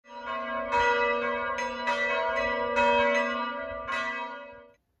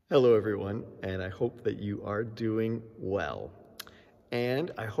Hello everyone, and I hope that you are doing well. And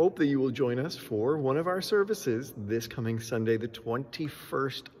I hope that you will join us for one of our services this coming Sunday, the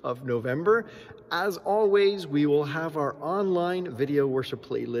 21st of November. As always, we will have our online video worship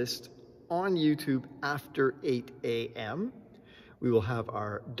playlist on YouTube after 8 a.m. We will have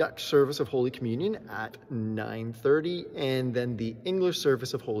our Dutch service of Holy Communion at 9:30 and then the English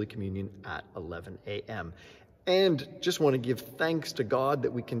service of Holy Communion at 11 a.m. And just want to give thanks to God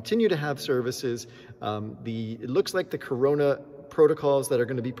that we continue to have services. It looks like the corona protocols that are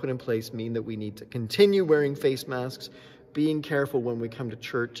going to be put in place mean that we need to continue wearing face masks, being careful when we come to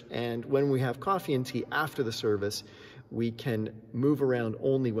church, and when we have coffee and tea after the service, we can move around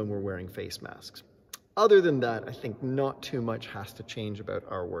only when we're wearing face masks. Other than that, I think not too much has to change about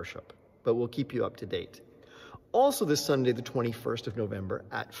our worship, but we'll keep you up to date. Also this Sunday, the 21st of November,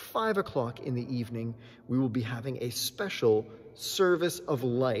 at 5 o'clock in the evening, we will be having a special service of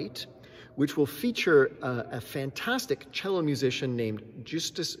light, which will feature a fantastic cello musician named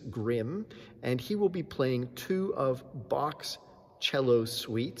Justus Grimm, and he will be playing 2 of Bach's cello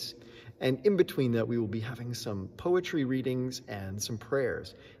suites. And in between that, we will be having some poetry readings and some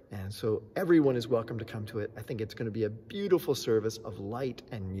prayers. And so everyone is welcome to come to it. I think it's going to be a beautiful service of light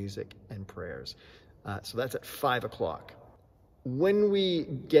and music and prayers. So that's at 5 o'clock. When we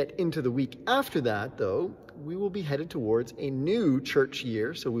get into the week after that, though, we will be headed towards a new church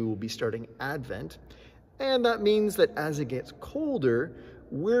year. So we will be starting Advent. And that means that as it gets colder,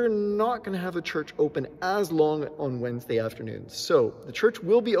 we're not going to have the church open as long on Wednesday afternoons. So the church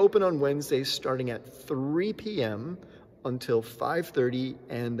will be open on Wednesdays starting at 3 p.m. until 5:30.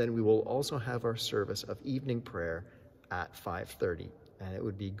 And then we will also have our service of evening prayer at 5:30. And it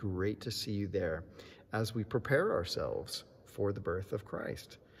would be great to see you there as we prepare ourselves for the birth of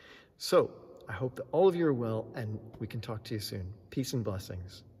Christ. So I hope that all of you are well, and we can talk to you soon. Peace and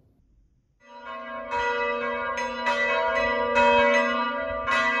blessings.